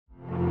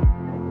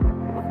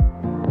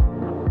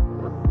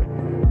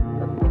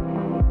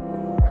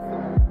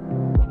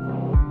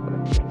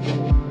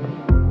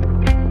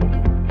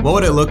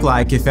What would it look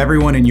like if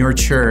everyone in your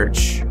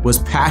church was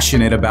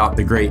passionate about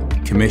the Great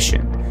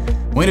Commission?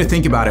 I want you to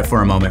think about it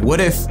for a moment. What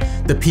if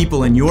the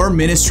people in your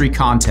ministry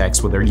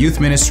context, whether youth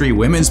ministry,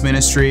 women's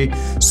ministry,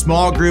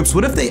 small groups,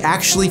 what if they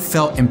actually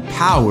felt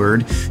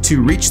empowered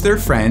to reach their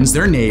friends,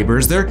 their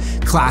neighbors, their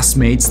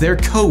classmates, their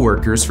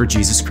coworkers for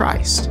Jesus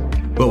Christ?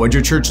 What would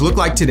your church look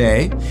like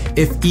today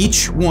if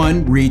each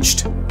one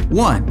reached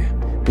one?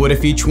 What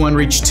if each one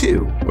reached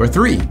 2 or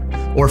 3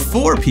 or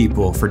 4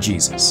 people for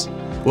Jesus?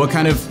 What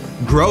kind of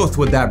growth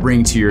would that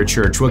bring to your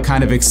church? What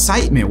kind of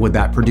excitement would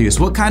that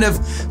produce? What kind of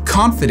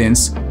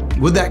confidence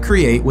would that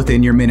create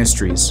within your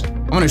ministries?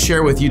 I want to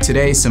share with you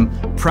today some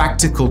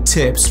practical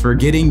tips for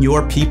getting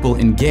your people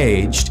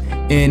engaged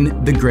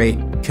in the Great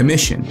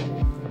Commission.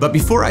 But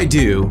before I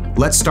do,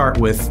 let's start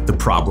with the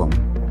problem.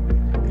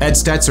 Ed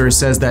Stetzer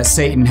says that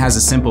Satan has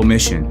a simple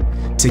mission: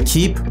 to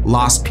keep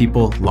lost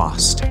people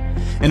lost.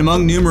 And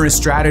among numerous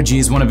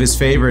strategies, one of his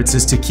favorites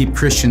is to keep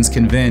Christians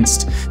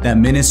convinced that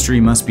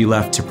ministry must be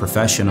left to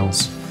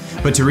professionals.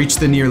 But to reach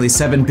the nearly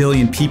 7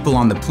 billion people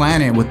on the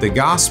planet with the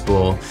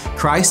gospel,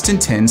 Christ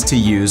intends to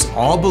use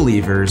all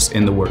believers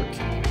in the work.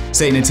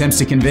 Satan attempts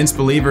to convince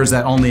believers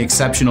that only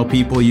exceptional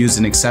people used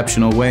in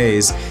exceptional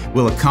ways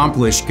will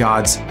accomplish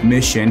God's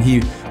mission.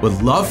 He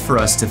would love for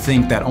us to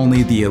think that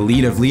only the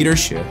elite of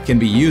leadership can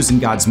be used in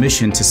God's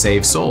mission to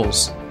save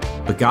souls.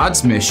 But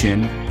God's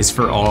mission is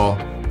for all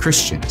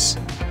Christians.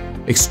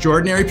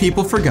 Extraordinary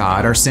people for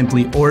God are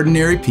simply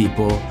ordinary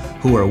people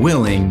who are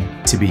willing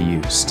to be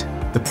used.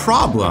 The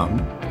problem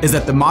is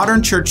that the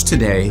modern church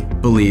today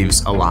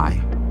believes a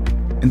lie.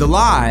 And the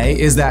lie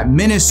is that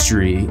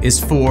ministry is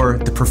for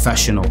the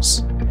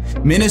professionals.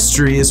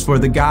 Ministry is for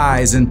the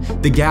guys and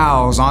the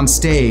gals on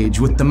stage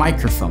with the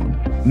microphone.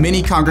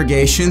 Many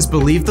congregations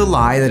believe the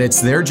lie that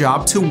it's their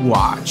job to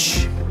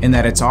watch and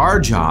that it's our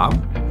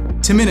job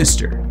to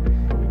minister.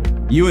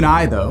 You and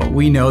I, though,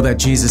 we know that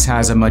Jesus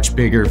has a much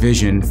bigger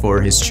vision for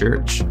his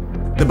church.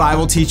 The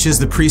Bible teaches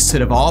the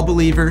priesthood of all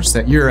believers,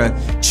 that you're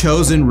a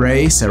chosen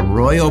race, a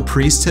royal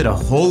priesthood, a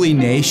holy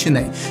nation,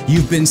 that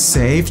you've been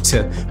saved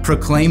to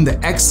proclaim the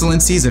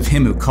excellencies of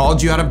him who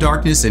called you out of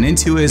darkness and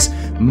into his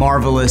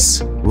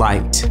marvelous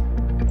light.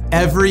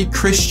 Every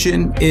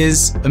Christian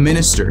is a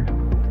minister.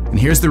 And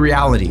here's the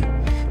reality: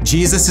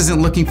 Jesus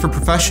isn't looking for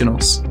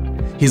professionals.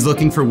 He's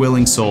looking for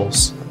willing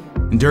souls.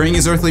 And during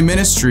his earthly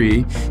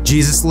ministry,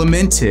 Jesus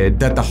lamented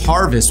that the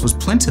harvest was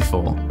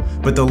plentiful,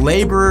 but the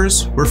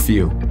laborers were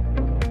few.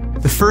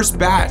 The first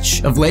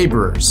batch of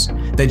laborers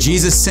that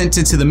Jesus sent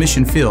into the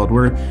mission field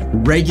were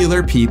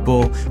regular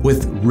people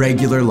with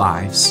regular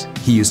lives.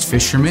 He used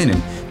fishermen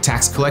and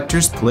tax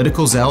collectors,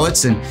 political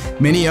zealots, and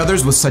many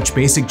others with such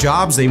basic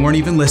jobs they weren't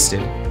even listed.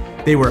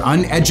 They were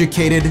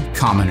uneducated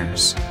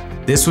commoners.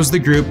 This was the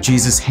group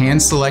Jesus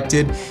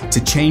hand-selected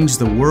to change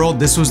the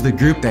world. This was the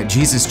group that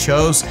Jesus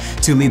chose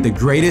to lead the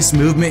greatest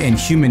movement in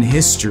human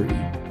history.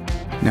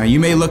 Now, you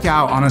may look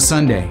out on a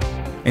Sunday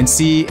and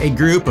see a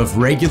group of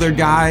regular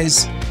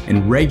guys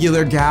and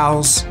regular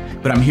gals,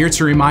 but I'm here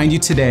to remind you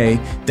today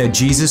that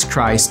Jesus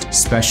Christ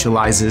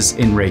specializes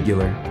in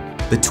regular.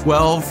 The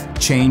 12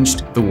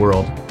 changed the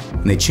world,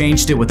 and they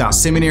changed it without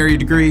seminary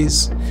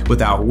degrees,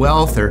 without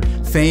wealth or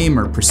fame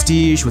or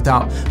prestige,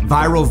 without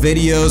viral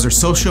videos or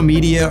social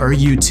media or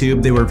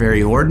YouTube. They were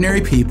very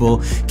ordinary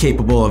people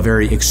capable of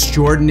very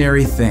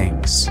extraordinary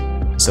things.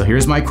 So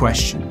here's my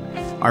question: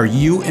 are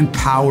you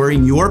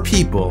empowering your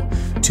people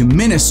to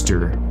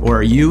minister, or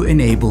are you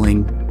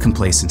enabling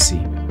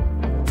complacency?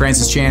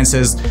 Francis Chan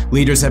says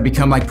leaders have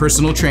become like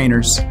personal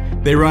trainers.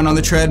 They run on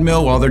the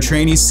treadmill while their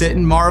trainees sit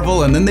and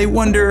marvel, and then they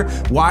wonder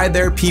why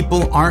their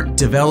people aren't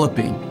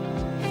developing.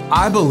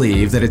 I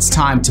believe that it's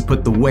time to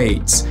put the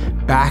weights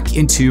back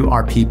into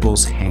our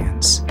people's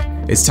hands.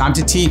 It's time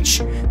to teach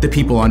the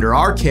people under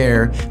our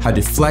care how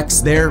to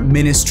flex their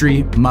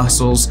ministry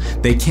muscles.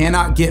 They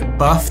cannot get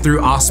buffed through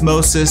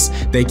osmosis.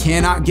 They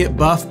cannot get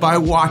buffed by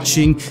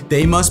watching.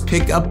 They must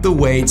pick up the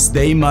weights.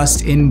 They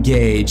must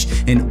engage.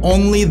 And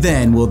only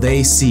then will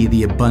they see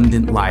the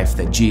abundant life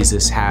that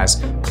Jesus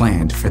has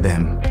planned for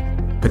them.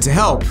 But to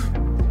help,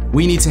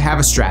 we need to have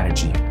a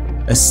strategy,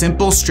 a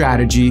simple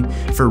strategy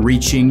for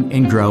reaching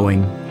and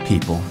growing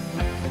people.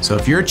 So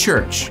if your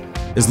church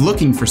is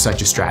looking for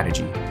such a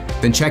strategy,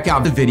 then check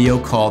out the video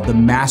called The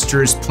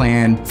Master's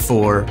Plan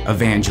for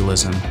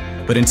Evangelism.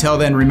 But until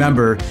then,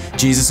 remember,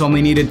 Jesus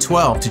only needed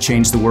 12 to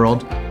change the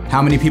world.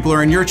 How many people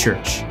are in your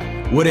church?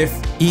 What if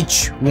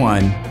each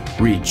one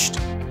reached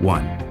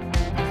one?